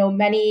I know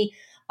many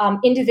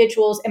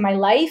individuals in my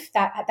life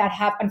that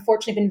have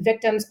unfortunately been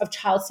victims of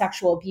child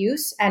sexual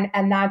abuse.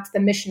 And that's the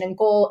mission and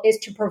goal is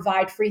to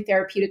provide free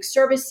therapeutic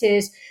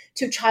services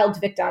to child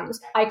victims.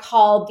 I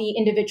call the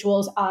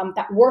individuals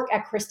that work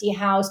at Christie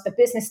House, the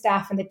business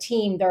staff and the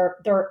team,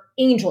 they're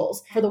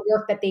angels for the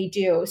work that they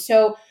do.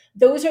 So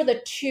those are the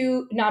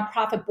two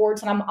nonprofit boards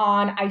that I'm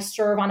on. I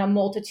serve on a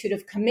multitude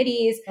of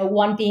committees,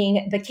 one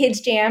being the Kids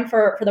Jam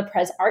for the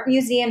Prez Art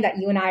Museum that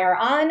you and I are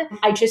on.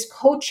 I just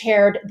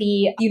co-chaired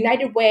the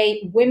United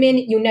Way Women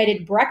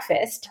United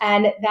Breakfast,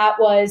 and that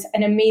was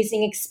an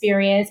amazing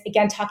experience.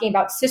 Again, talking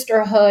about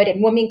sisterhood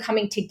and women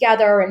coming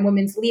together and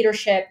women's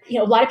leadership.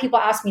 A lot of people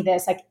ask me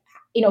this,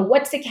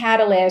 what's the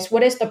catalyst?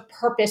 What is the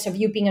purpose of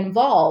you being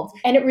involved?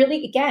 And it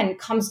really, again,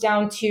 comes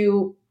down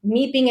to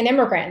me being an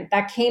immigrant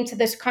that came to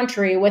this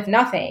country with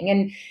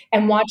nothing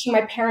and watching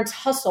my parents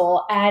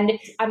hustle. And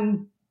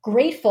I'm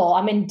grateful.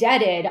 I'm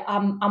indebted.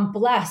 I'm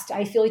blessed.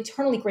 I feel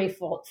eternally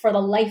grateful for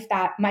the life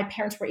that my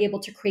parents were able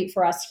to create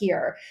for us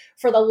here,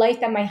 for the life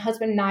that my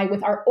husband and I,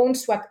 with our own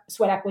sweat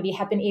equity,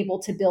 have been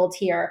able to build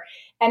here.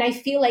 And I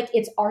feel like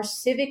it's our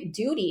civic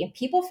duty, and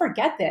people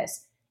forget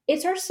this.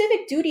 It's our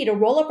civic duty to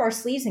roll up our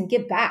sleeves and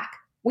give back.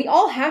 We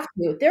all have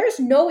to. There is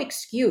no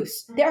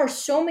excuse. There are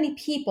so many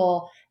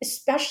people,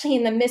 especially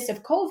in the midst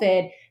of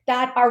COVID,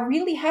 that are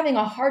really having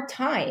a hard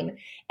time.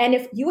 And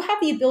if you have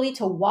the ability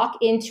to walk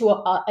into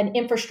an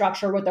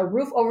infrastructure with a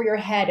roof over your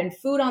head and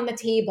food on the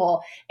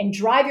table and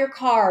drive your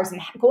cars and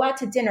go out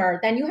to dinner,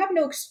 then you have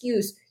no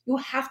excuse. You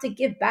have to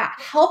give back.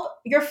 Help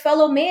your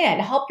fellow man,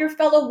 help your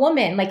fellow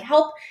woman,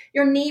 help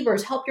your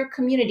neighbors, help your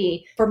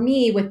community. For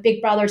me, with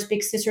Big Brothers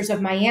Big Sisters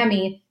of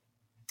Miami,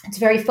 it's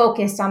very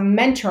focused on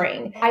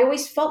mentoring. I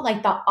always felt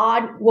like the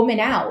odd woman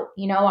out.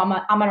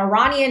 I'm an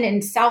Iranian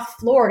in South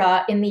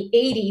Florida in the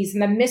 80s in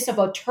the midst of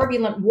a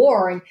turbulent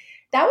war. And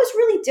that was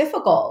really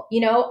difficult.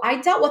 I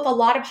dealt with a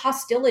lot of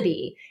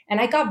hostility and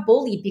I got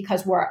bullied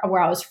because where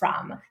I was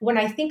from. When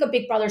I think of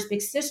Big Brothers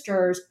Big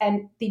Sisters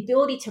and the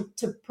ability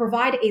to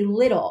provide a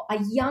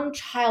young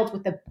child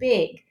with a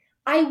big,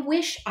 I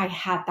wish I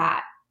had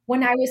that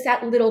when I was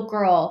that little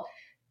girl,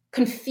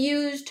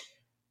 confused,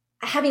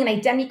 having an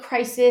identity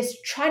crisis,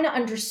 trying to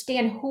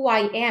understand who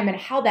I am and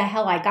how the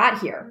hell I got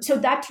here. So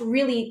that's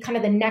really kind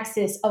of the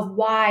nexus of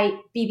why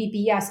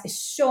BBBS is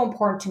so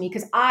important to me,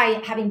 because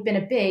I, having been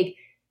a big,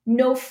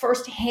 know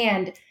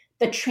firsthand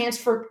the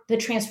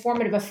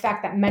transformative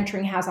effect that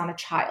mentoring has on a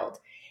child.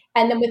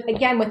 And then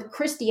with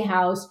Christie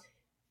House,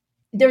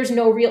 there's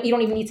no real, you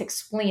don't even need to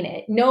explain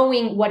it.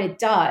 Knowing what it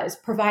does,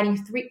 providing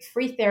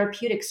free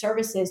therapeutic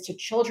services to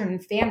children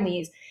and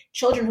families,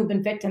 children who've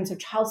been victims of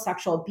child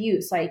sexual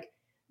abuse, like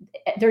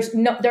there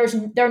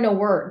are no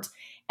words.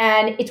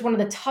 And it's one of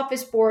the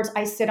toughest boards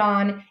I sit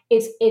on.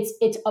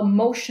 It's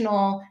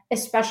emotional,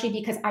 especially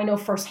because I know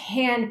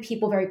firsthand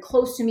people very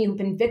close to me who've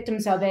been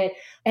victims of it.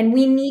 And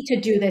we need to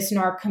do this in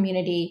our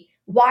community.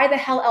 Why the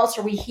hell else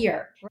are we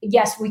here?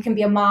 Yes, we can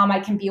be a mom, I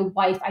can be a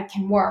wife, I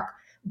can work.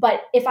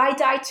 But if I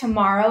die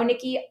tomorrow,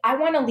 Nikki, I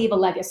want to leave a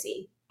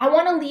legacy. I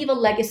want to leave a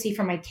legacy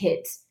for my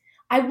kids.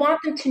 I want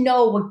them to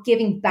know what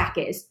giving back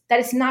is, that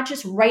it's not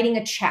just writing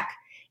a check.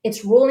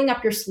 It's rolling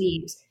up your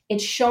sleeves.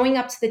 It's showing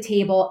up to the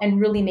table and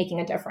really making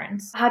a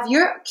difference. Have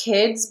your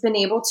kids been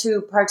able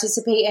to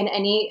participate in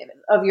any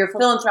of your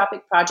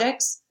philanthropic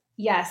projects?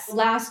 Yes.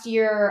 Last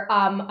year,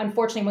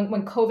 unfortunately,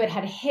 when COVID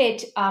had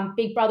hit,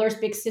 Big Brothers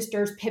Big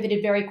Sisters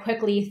pivoted very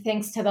quickly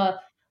thanks to the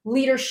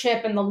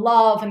leadership and the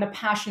love and the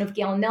passion of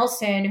Gail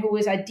Nelson, who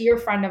is a dear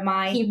friend of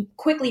mine. He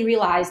quickly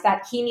realized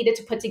that he needed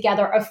to put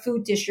together a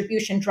food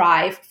distribution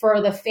drive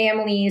for the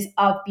families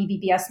of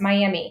BBBS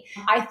Miami.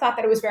 I thought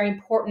that it was very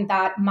important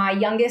that my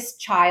youngest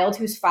child,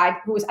 who's 5,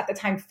 who was at the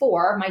time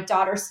 4, my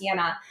daughter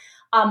Sienna,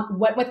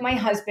 went with my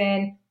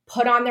husband,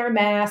 put on their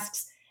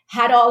masks,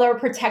 had all their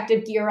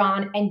protective gear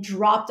on, and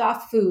dropped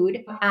off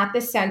food at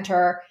the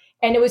center.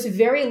 And it was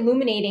very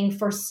illuminating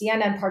for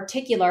Sienna in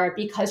particular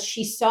because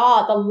she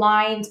saw the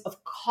lines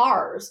of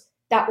cars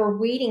that were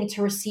waiting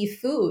to receive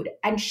food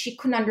and she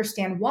couldn't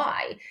understand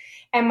why.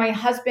 And my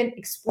husband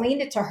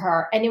explained it to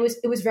her and it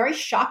was very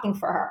shocking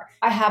for her.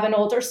 I have an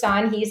older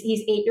son, he's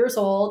 8 years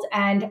old.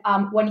 And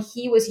when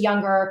he was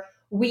younger,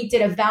 we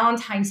did a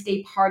Valentine's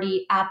Day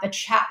party at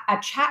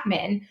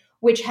Chapman,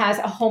 which has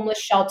a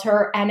homeless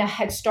shelter and a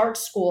Head Start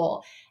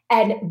school.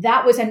 And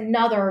that was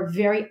another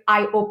very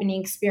eye-opening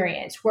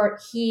experience where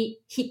he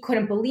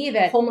couldn't believe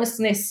it.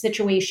 Homelessness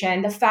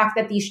situation, the fact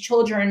that these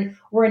children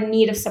were in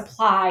need of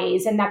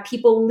supplies and that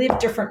people live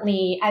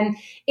differently. And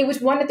it was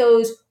one of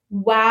those,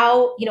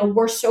 wow,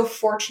 we're so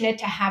fortunate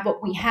to have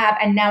what we have.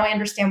 And now I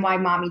understand why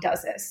mommy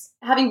does this.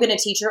 Having been a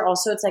teacher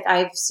also, it's like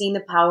I've seen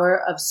the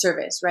power of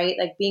service, right?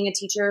 Like being a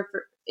teacher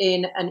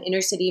in an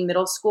inner city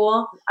middle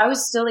school, I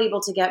was still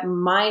able to get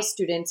my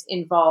students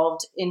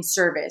involved in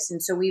service.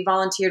 And so we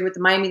volunteered with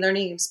the Miami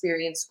Learning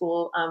Experience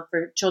School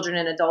for children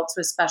and adults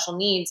with special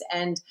needs.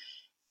 And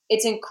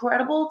it's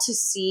incredible to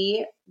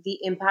see the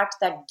impact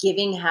that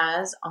giving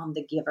has on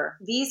the giver.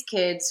 These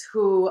kids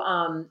who,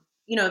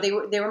 they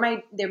were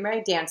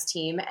my dance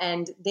team,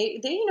 and they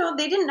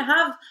didn't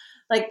have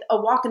like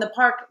a walk in the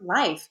park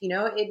life.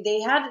 They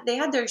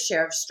had their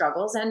share of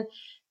struggles, and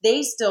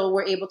they still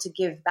were able to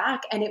give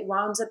back, and it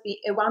wound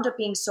up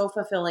being so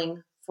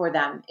fulfilling for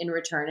them in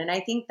return. And I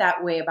think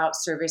that way about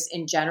service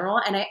in general.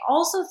 And I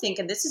also think,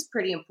 and this is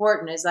pretty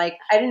important, is like,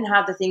 I didn't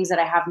have the things that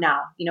I have now,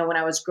 when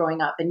I was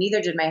growing up, and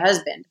neither did my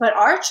husband. But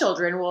our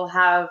children will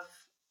have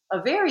a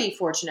very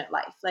fortunate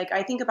life. Like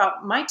I think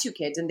about my 2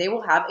 kids, and they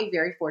will have a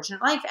very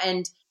fortunate life.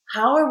 And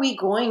how are we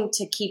going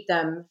to keep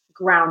them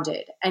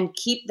grounded and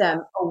keep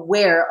them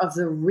aware of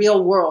the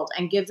real world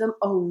and give them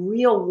a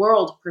real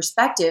world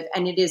perspective?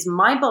 And it is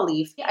my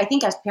belief, I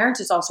think as parents,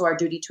 it's also our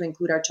duty to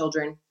include our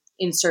children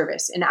in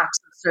service, in acts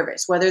of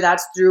service, whether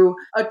that's through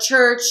a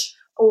church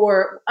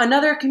or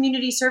another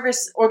community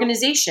service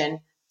organization,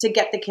 to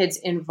get the kids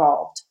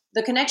involved.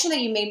 The connection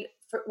that you made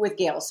with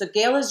Gail. So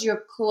Gail is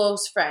your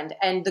close friend,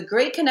 and the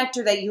great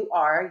connector that you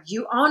are,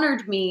 you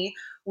honored me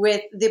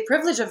with the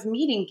privilege of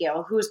meeting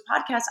Gail, whose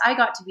podcast I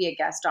got to be a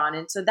guest on.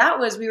 And so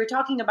we were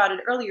talking about it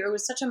earlier. It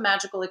was such a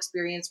magical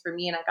experience for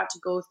me. And I got to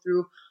go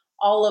through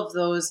all of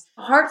those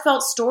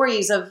heartfelt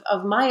stories of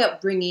my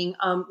upbringing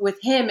with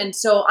him. And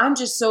so I'm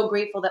just so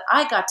grateful that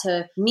I got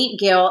to meet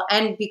Gail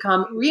and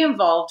become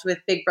re-involved with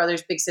Big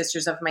Brothers Big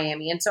Sisters of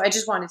Miami. And so I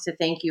just wanted to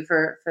thank you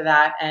for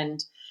that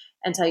and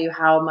tell you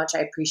how much I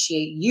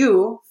appreciate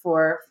you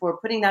for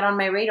putting that on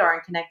my radar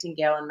and connecting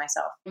Gail and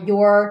myself.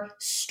 Your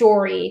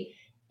story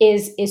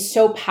is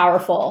so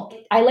powerful.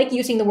 I like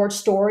using the word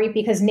story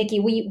because, Nikki,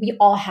 we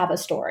all have a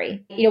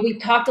story.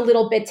 We've talked a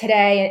little bit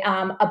today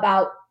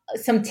about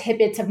some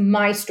tidbits of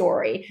my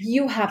story.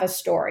 You have a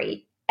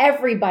story.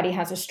 Everybody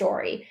has a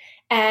story.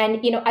 And,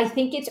 I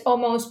think it's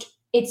almost,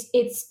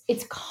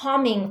 it's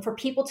calming for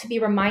people to be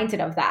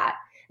reminded of that,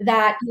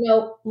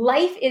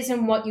 life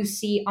isn't what you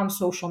see on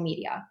social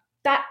media.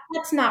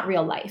 That's not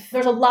real life.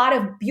 There's a lot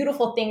of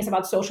beautiful things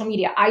about social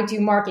media. I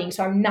do marketing,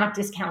 so I'm not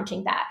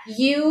discounting that.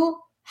 You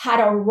had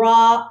a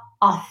raw,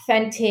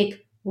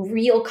 authentic,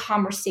 real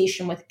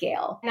conversation with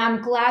Gail. And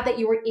I'm glad that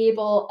you were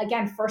able,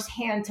 again,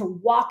 firsthand to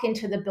walk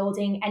into the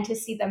building and to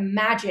see the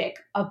magic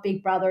of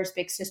Big Brothers,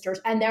 Big Sisters.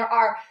 And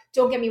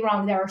don't get me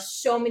wrong, there are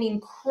so many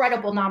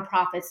incredible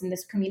nonprofits in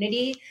this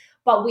community,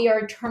 but we are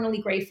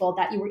eternally grateful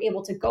that you were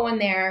able to go in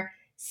there,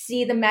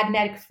 see the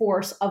magnetic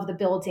force of the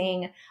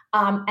building,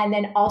 and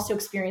then also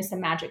experience the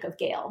magic of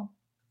Gail.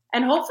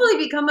 and hopefully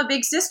become a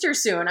big sister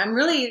soon. I'm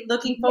really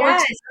looking forward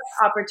to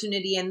that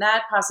opportunity and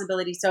that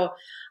possibility. So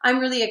I'm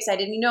really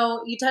excited. You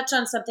know, you touched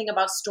on something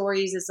about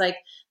stories. It's like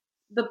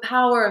the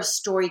power of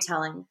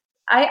storytelling.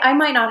 I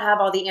might not have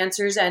all the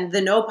answers, and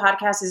the No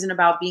podcast isn't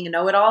about being a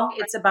know-it-all.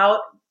 It's about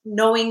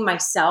knowing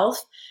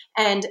myself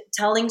and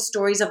telling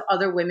stories of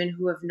other women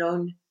who have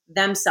known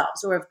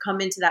themselves or have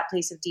come into that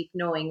place of deep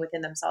knowing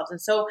within themselves.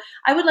 And so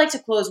I would like to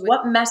close with,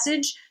 what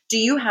message do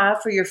you have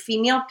for your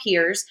female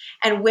peers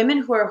and women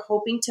who are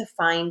hoping to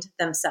find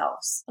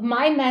themselves?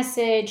 My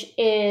message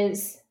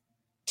is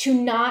to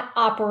not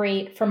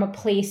operate from a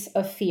place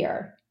of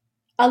fear.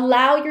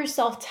 Allow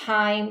yourself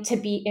time to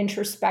be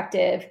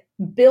introspective.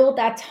 Build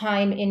that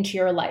time into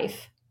your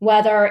life,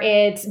 whether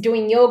it's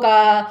doing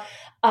yoga,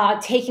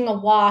 taking a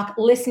walk,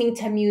 listening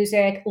to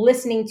music,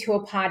 listening to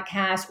a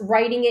podcast,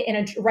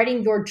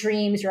 writing your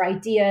dreams, your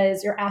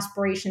ideas, your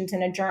aspirations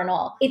in a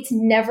journal. It's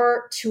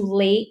never too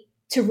late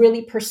to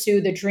really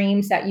pursue the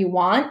dreams that you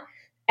want,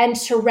 and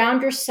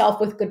surround yourself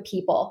with good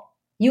people.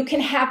 You can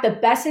have the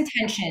best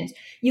intentions.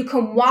 You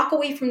can walk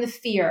away from the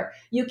fear.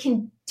 You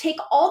can take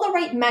all the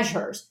right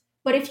measures.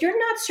 But if you're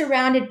not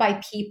surrounded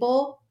by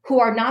people who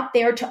are not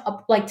there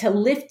to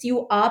lift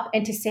you up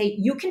and to say,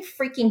 you can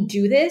freaking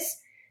do this,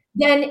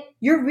 then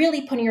you're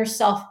really putting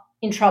yourself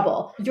in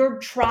trouble. Your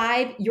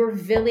tribe, your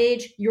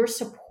village, your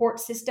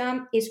support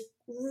system is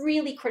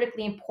really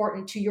critically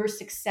important to your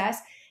success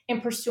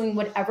in pursuing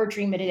whatever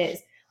dream it is.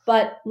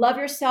 But love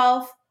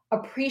yourself,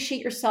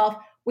 appreciate yourself.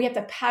 We have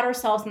to pat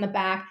ourselves on the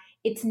back.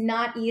 It's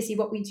not easy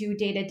what we do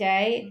day to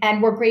day.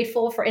 And we're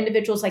grateful for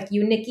individuals like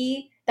you,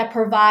 Nikki, that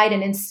provide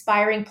an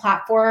inspiring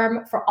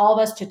platform for all of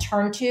us to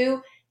turn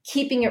to,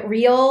 keeping it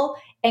real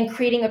and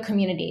creating a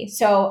community.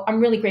 So I'm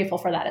really grateful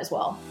for that as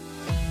well.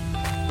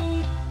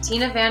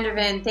 Tina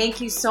Vanderven,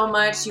 thank you so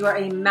much. You are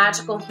a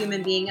magical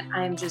human being.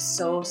 I am just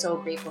so, so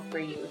grateful for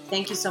you.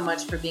 Thank you so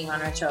much for being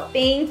on our show.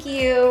 Thank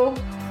you.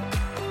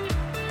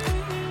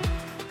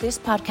 This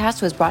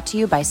podcast was brought to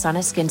you by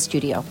Sana Skin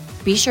Studio.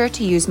 Be sure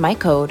to use my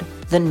code,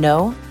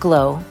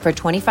 TheNoGlow, for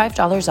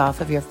 $25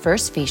 off of your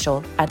first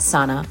facial at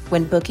Sana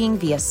when booking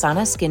via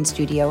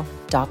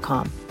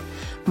sanaskinstudio.com.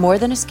 More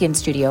than a skin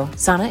studio,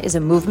 Sana is a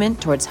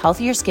movement towards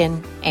healthier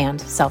skin and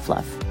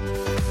self-love.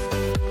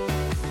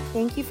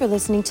 Thank you for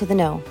listening to The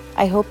No.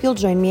 I hope you'll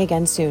join me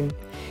again soon.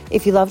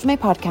 If you loved my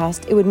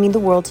podcast, it would mean the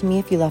world to me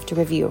if you left a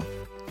review.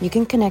 You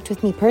can connect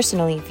with me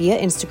personally via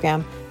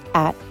Instagram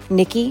at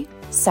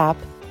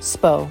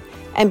NikkiSapSpo,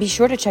 and be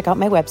sure to check out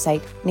my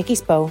website,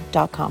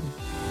 nikkispo.com.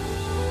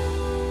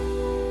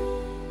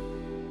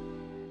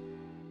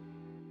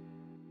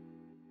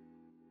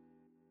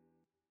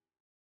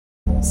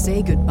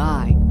 Say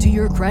goodbye to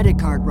your credit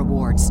card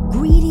rewards.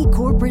 Greedy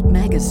corporate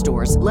mega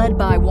stores, led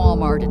by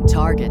Walmart and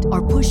Target,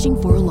 are pushing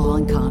for a law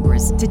in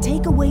Congress to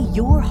take away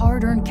your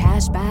hard-earned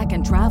cash back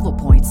and travel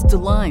points to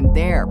line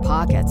their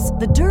pockets.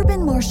 The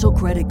Durbin-Marshall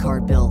credit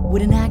card bill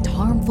would enact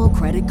harmful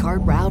credit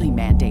card routing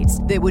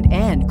mandates that would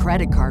end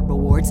credit card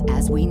rewards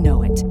as we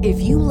know it.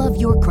 If you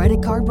love your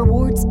credit card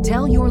rewards,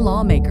 tell your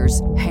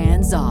lawmakers,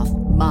 hands off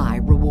my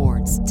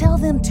rewards. Tell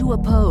them to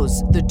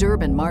oppose the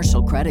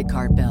Durbin-Marshall credit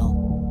card bill.